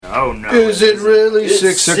Oh, no. Is it really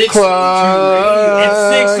 6 o'clock?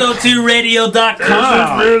 It's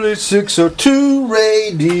 602radio.com. Is it really 602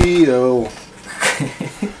 radio?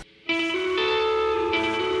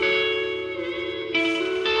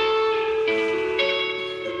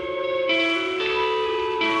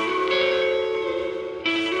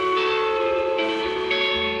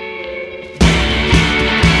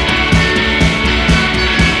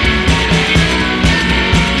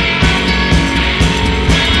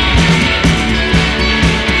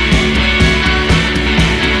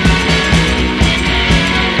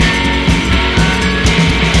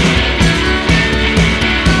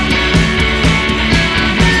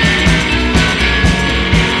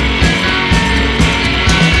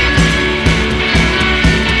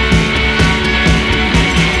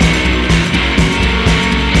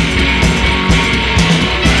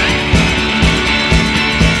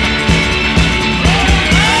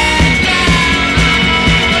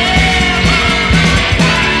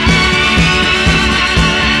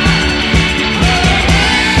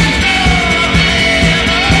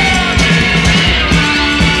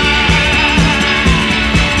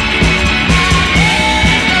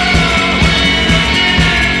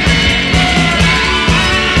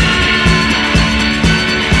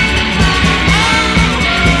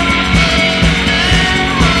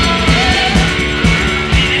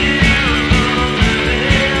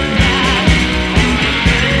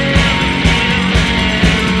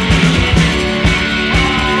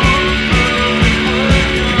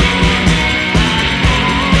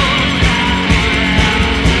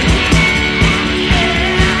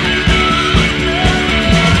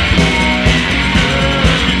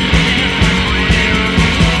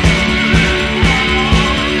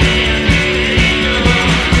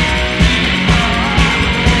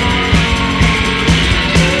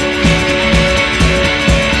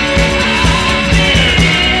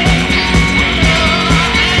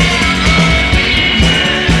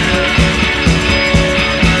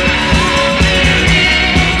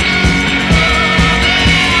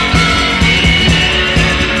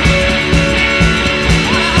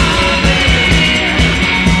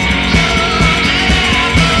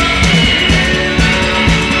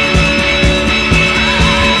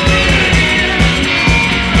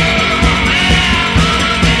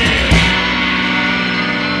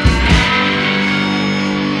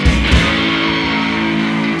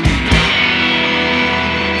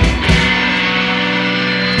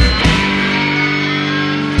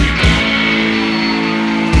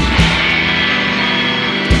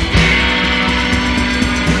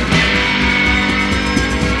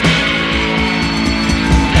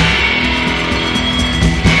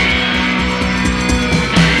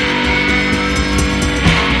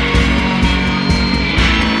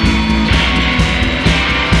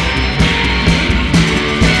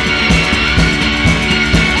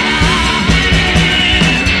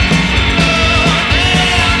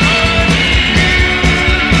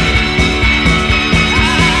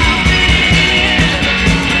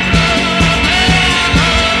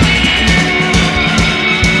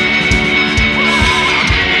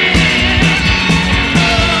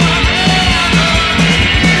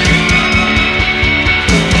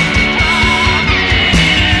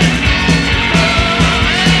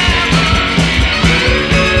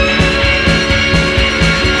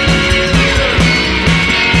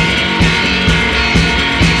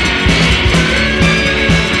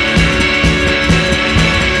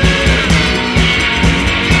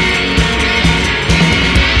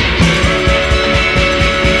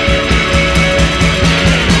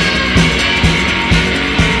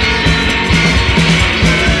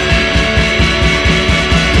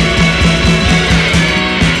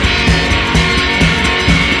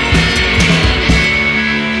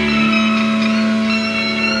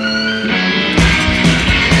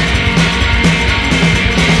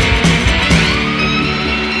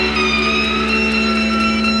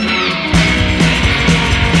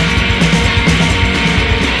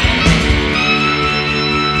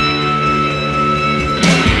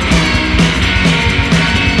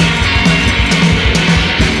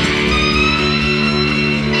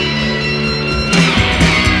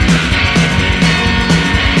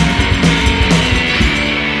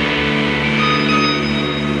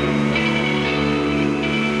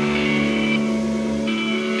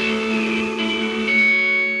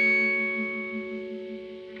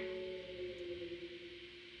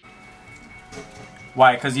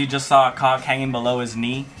 Why? Because you just saw a cock hanging below his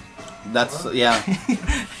knee? That's, yeah.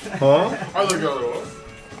 Huh? I think the other one.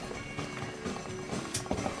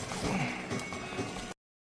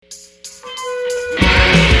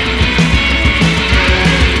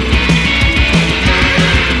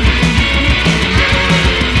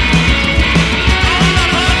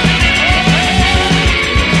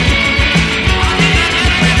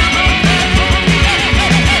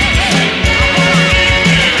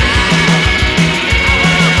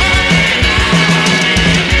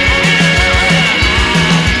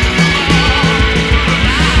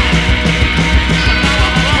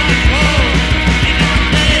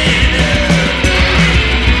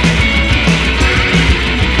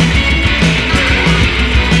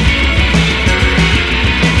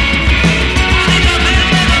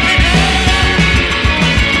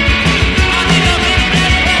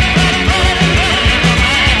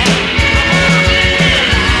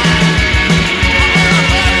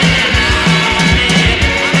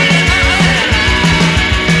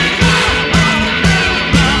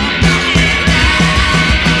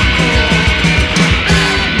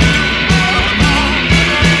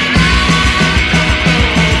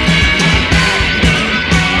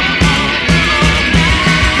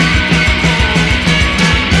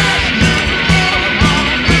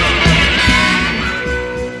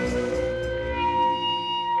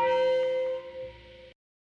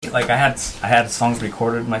 I had songs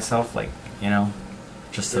recorded myself, like, you know,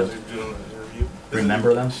 just to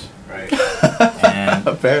remember them. Right. And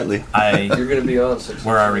Apparently. You're gonna be on 6.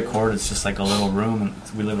 where I record, it's just like a little room, and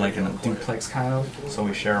we live like in a duplex kind of, so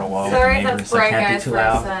we share a wall with the Sorry, neighbors. that's So it bright can't be guys too for a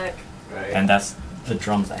loud. sec. Right. And that's the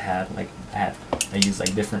drums I had. Like I used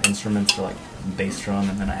like different instruments for like bass drum,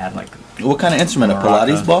 and then I had like What kind of instrument? A maraca.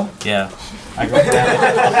 Pilates ball? Yeah, I got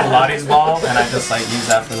a Pilates ball, and I just like use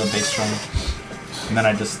that for the bass drum, and then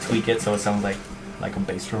I just tweak it so it sounds like a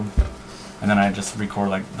bass drum, and then I just record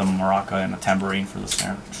like the maraca and a tambourine for the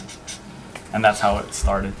snare, and that's how it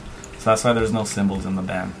started. So that's why there's no cymbals in the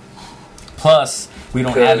band. Plus, we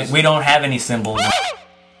don't have any cymbals.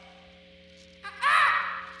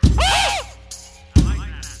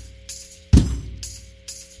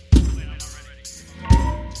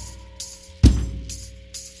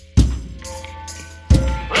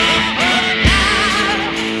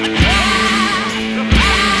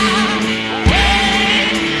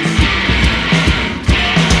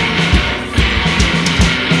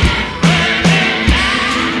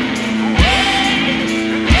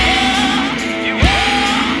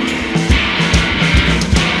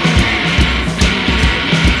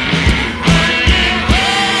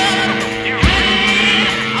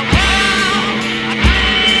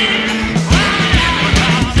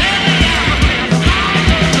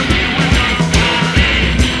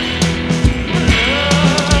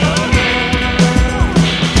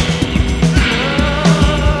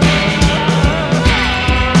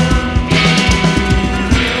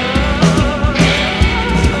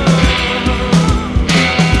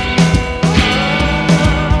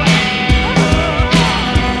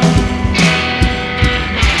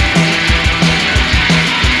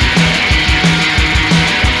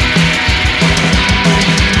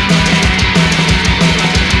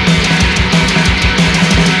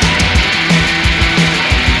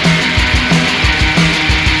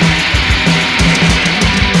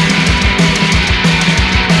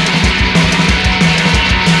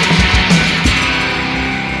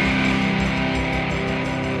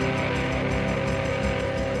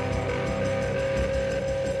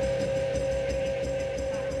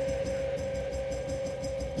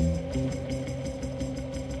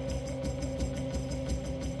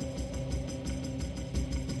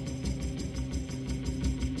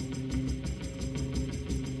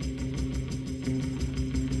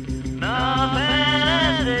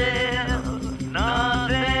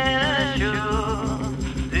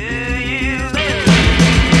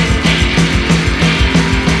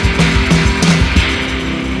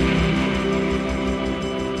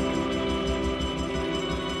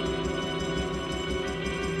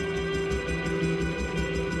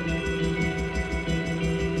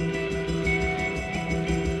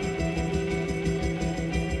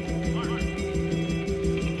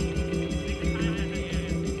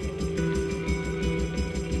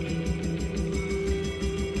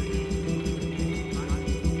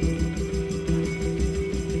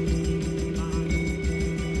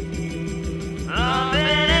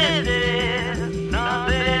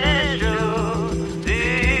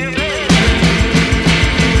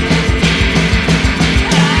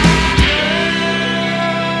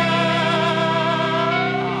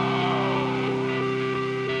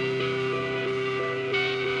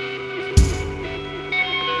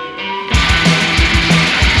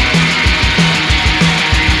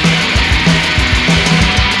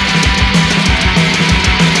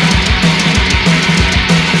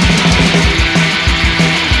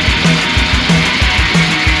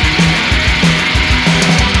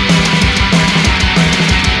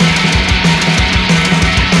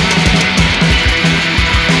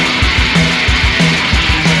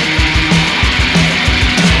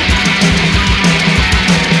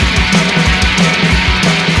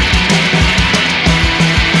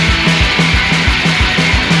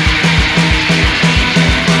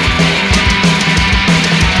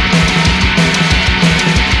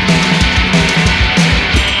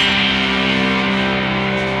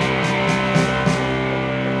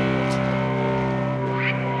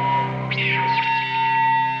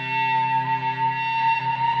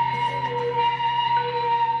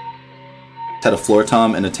 Had a floor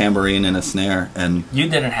tom and a tambourine and a snare, and You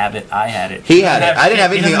didn't have it. I had it. he had it. I didn't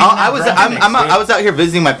have anything. I was out. out here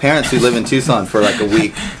visiting my parents who live in Tucson for like a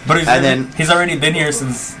week, But he's already been here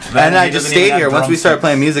since. Then. and I He just doesn't even stayed have here. Once we drumsticks. started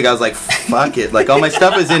playing music, I was like, "Fuck it!" Like all my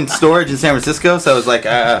stuff is in storage in San Francisco, so I was like,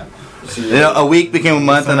 you know, a week became a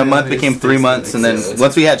month, and a month became 3 months, and then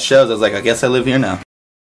once we had shows, I was like, I guess I live here now.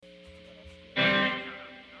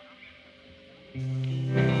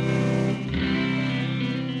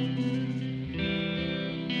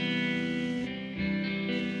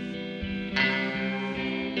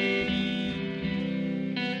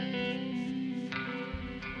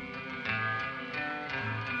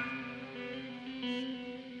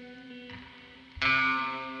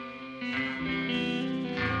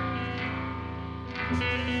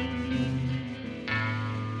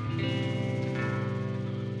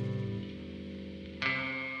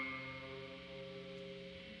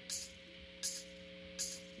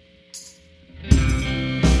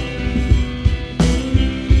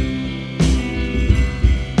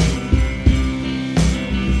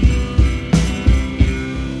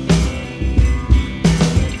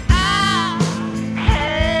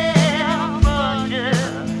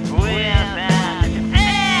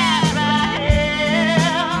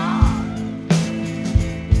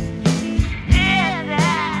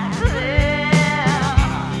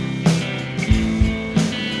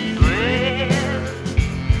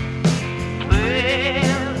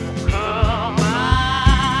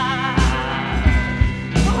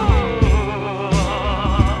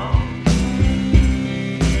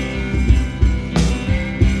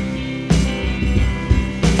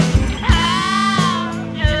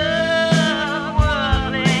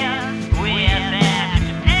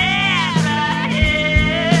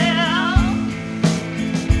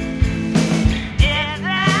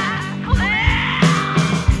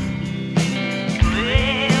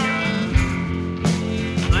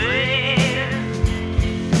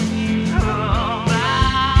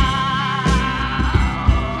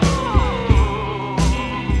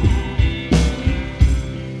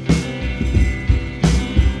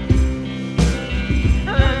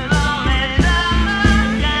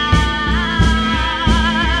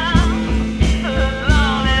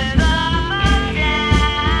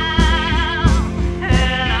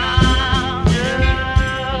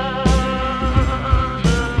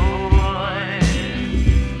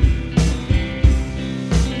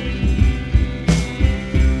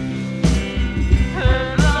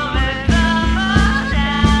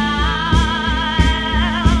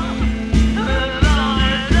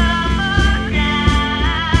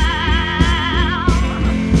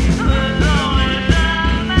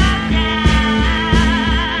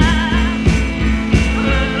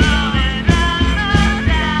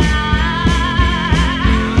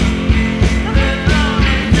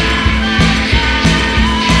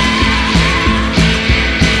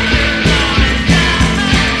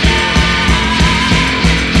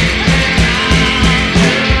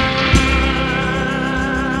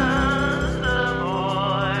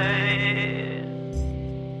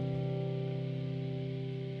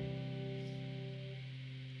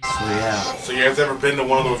 ever been to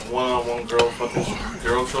one of those one-on-one girl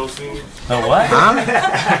show scenes? The what?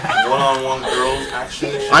 Huh? One-on-one girls action.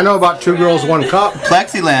 I know about 2 girls, 1 cup.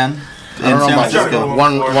 Plexi-Land I don't know San about Francisco.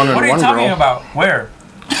 one and What are you one talking girl. about? Where?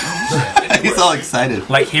 He's all excited.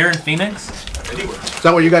 Like here in Phoenix? Anywhere. Is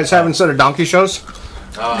that what you guys have instead of donkey shows?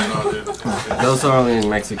 No, dude. Those are only in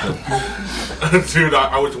Mexico. Dude,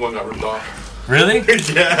 I went to one that got ripped off. Really?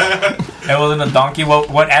 Yeah. It wasn't a donkey.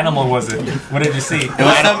 What animal was it? What did you see? It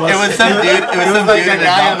was some dude in a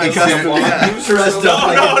donkey suit. He was dressed No, up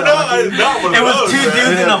like a donkey. not one It of was those, 2 man.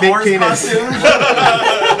 dudes in a Big horse penis. costume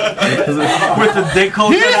with the dick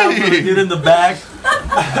hole cut out for the dude in the back.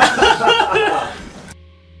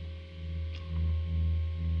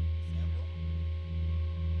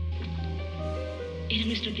 Era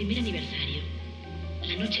nuestro primer aniversario.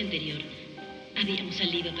 La noche anterior habíamos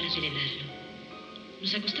salido para celebrarlo.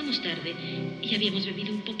 Nos acostamos tarde y habíamos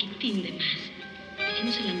bebido un poquitín de más.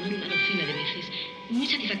 Hicimos el amor una docena de veces, muy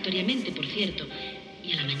satisfactoriamente, por cierto.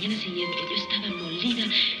 Y a la mañana siguiente yo estaba molida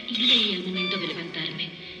y no veía el momento de levantarme.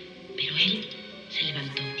 Pero él se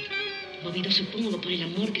levantó, movido supongo por el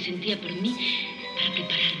amor que sentía por mí, para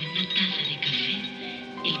prepararme una taza de café.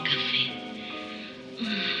 El café.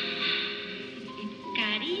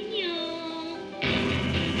 Cariño.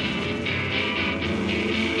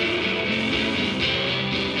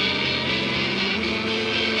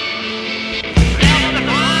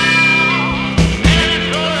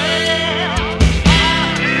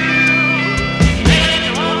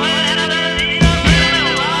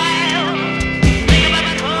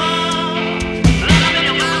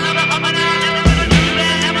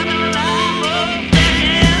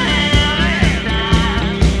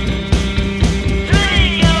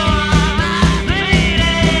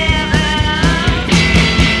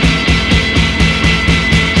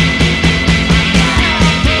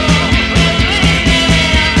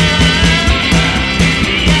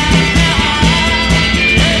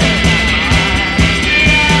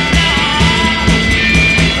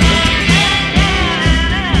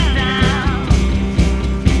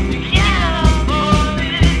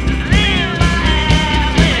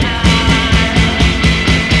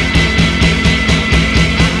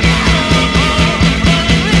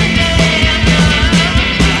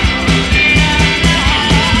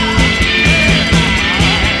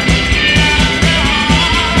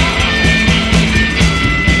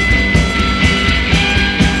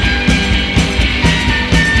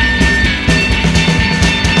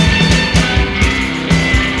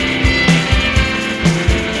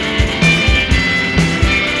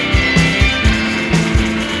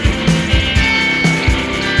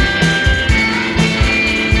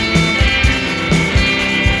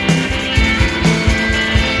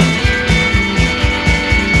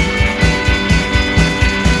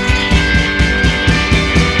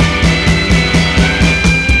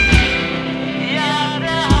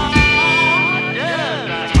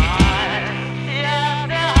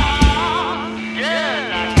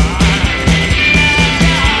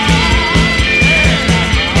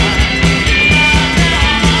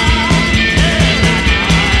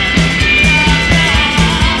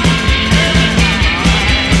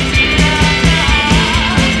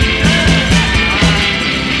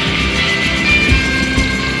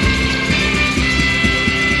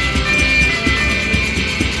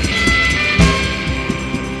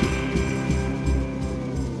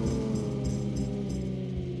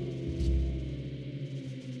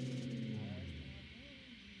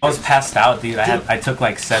 I was passed out, dude. I took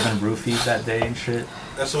like 7 roofies that day and shit.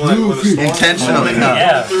 That's the one that was Intentionally.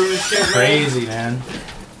 Yeah, through and shit, man. crazy, man.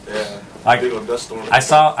 Yeah. Like, Big old dust storm.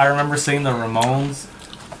 I remember seeing the Ramones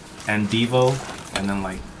and Devo, and then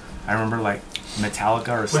like, I remember like Metallica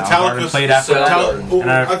or Soundgarden played after that, Soundgarden.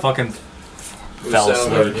 and I fucking fell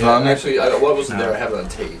asleep. Yeah, actually, I wasn't there. I have it on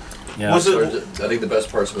tape. Yeah. Was it? I think the best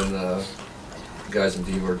part's when guys in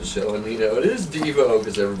Devo are just showing, it is Devo,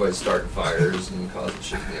 because everybody's starting fires and causing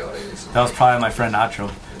shit in the audience. That was probably my friend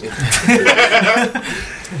Nacho.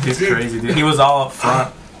 He's crazy, dude. He was all up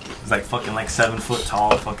front. He's like fucking like 7 foot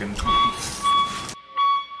tall, fucking.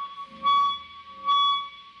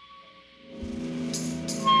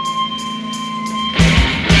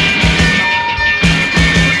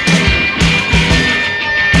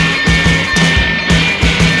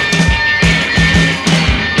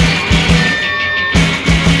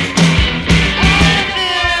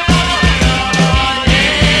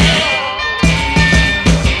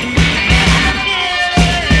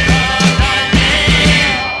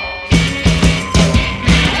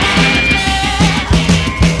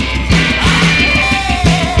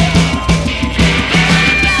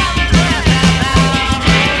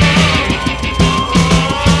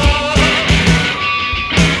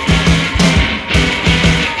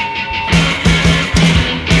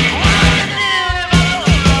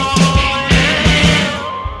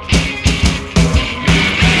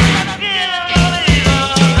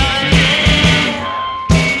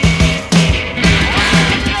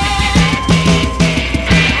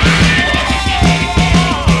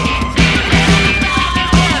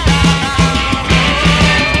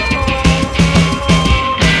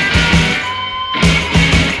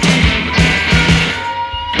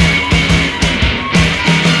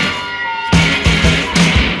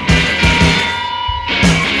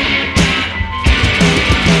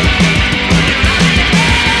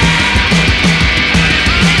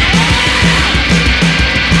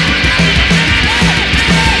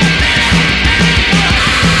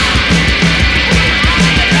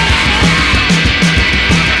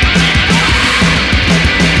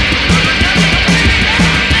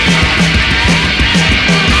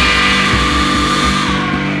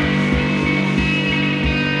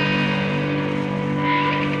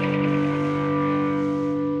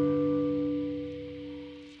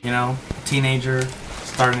 now, teenager,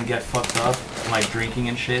 starting to get fucked up, like drinking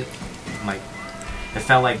and shit. Like, it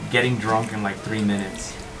felt like getting drunk in like 3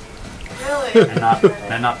 minutes. Really?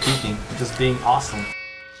 And not peaking, just being awesome.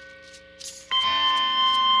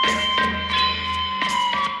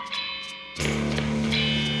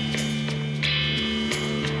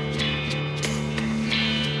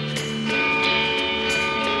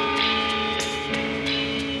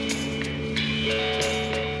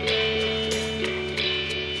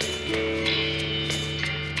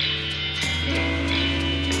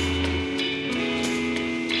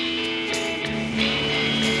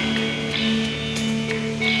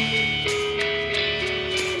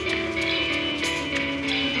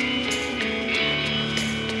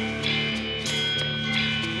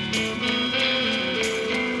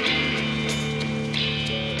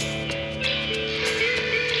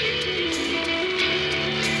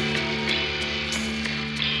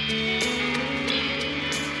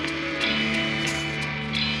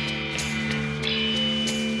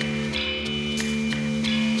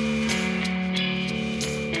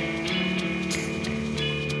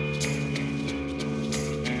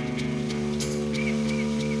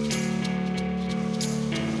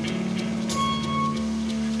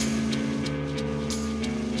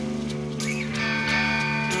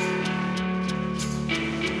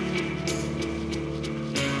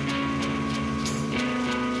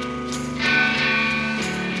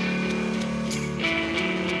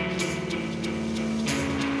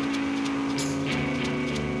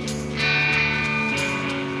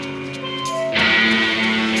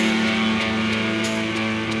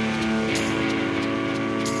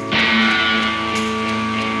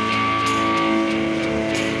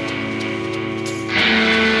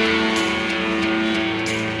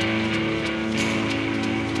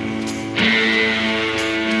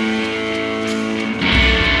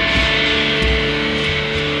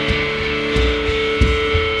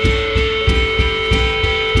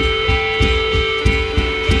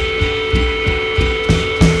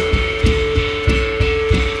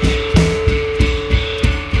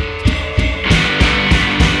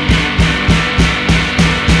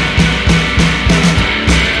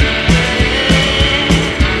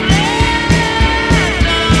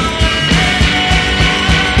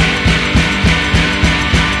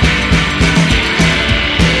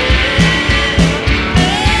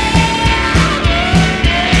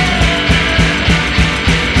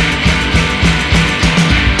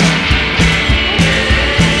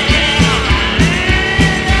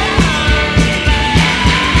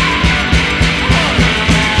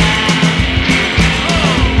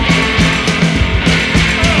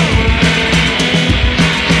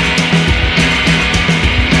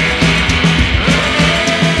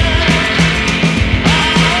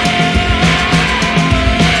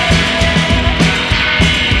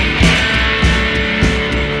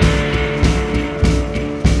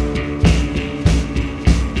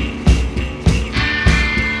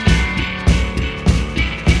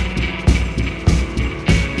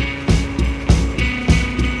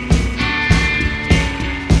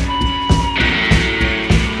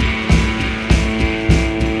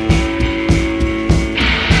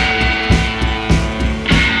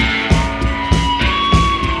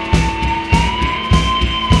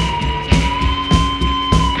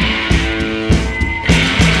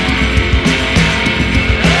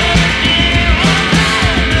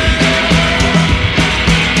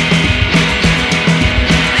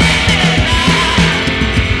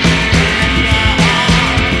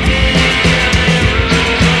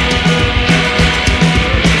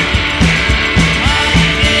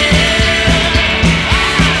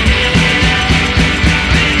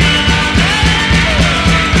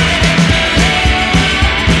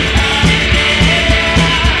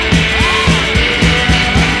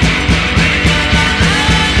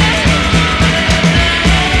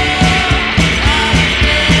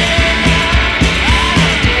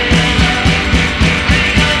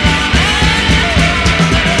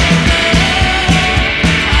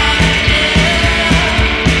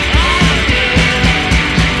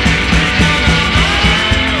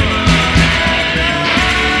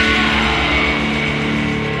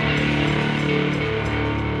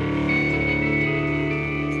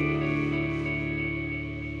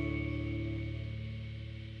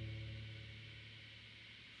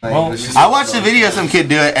 Well, I watched a video of some kid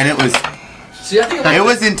do it, and it was. See, I think It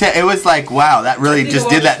was intense. It was like, wow, that really just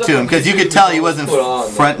did that to him, because you could tell he wasn't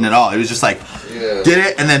fronting at all. He was just like, did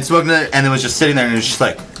it, and then smoking it, and then was just sitting there, and he was just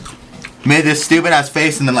like, made this stupid ass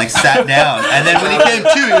face, and then like sat down, and then when he came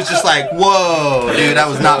to, he was just like, whoa, dude, that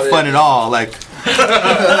was not fun at all. Like,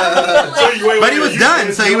 But he was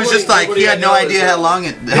done, so he was just like, he had no idea how long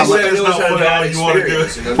it. How long, It was a bad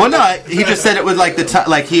experience. You know? well, no, he just said it was like the time,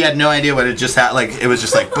 like he had no idea what it just had. Like it was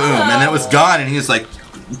just like boom, and it was gone, and he was like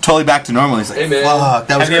totally back to normal. He's like, Hey man, fuck,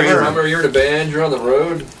 that was have you crazy. ever- remember you're in a band, you're on the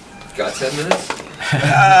road, got 10 minutes? I'm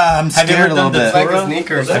Have you scared ever a little done the bit. Like a Toro?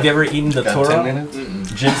 sneakers. Have you ever eaten the Got 10 Toro?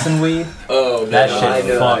 minutes? Ginseng weed? Oh, no. That no, shit I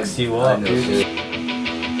know, fucks you I up, know, dude. dude.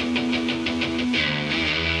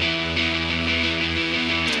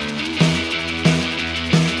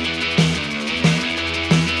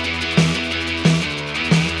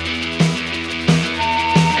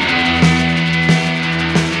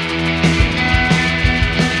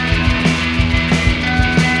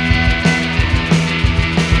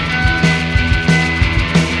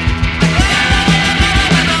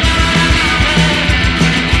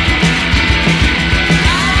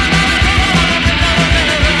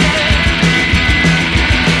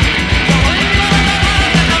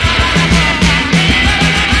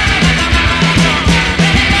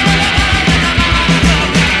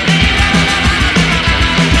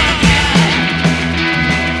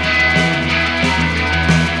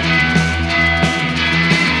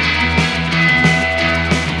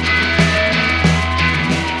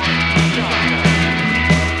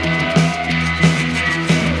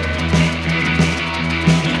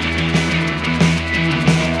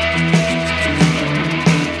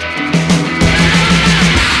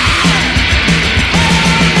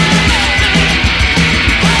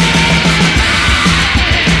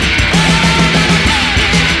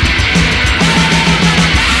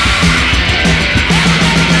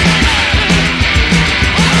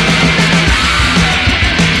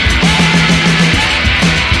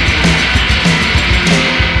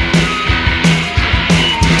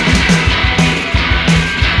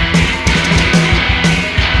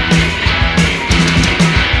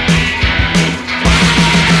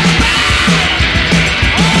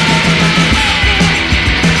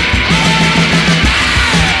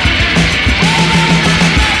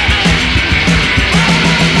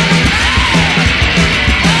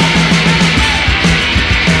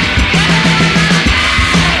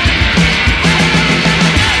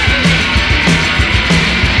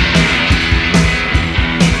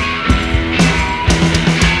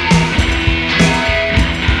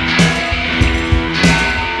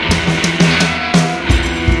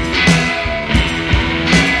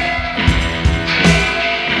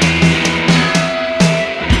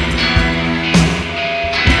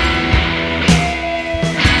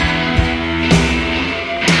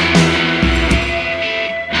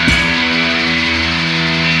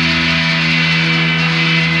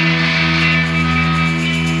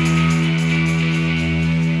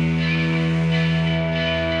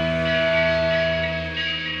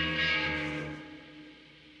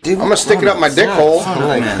 I'm gonna stick it up my dick hole. Dude,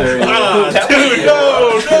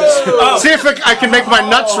 no. See if I can make my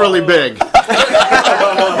nuts really big.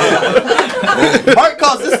 Mark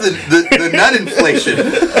calls this the nut inflation.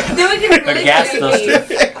 Then we can really gas play duster.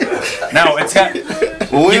 games. No, it's got.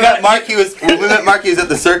 When we met Mark, he was at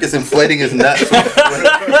the circus inflating his nuts with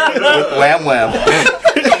wham wham.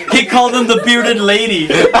 He called him the bearded lady.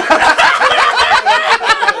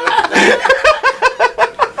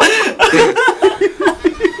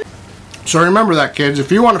 So remember that, kids.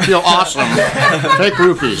 If you want to feel awesome, take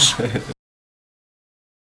roofies.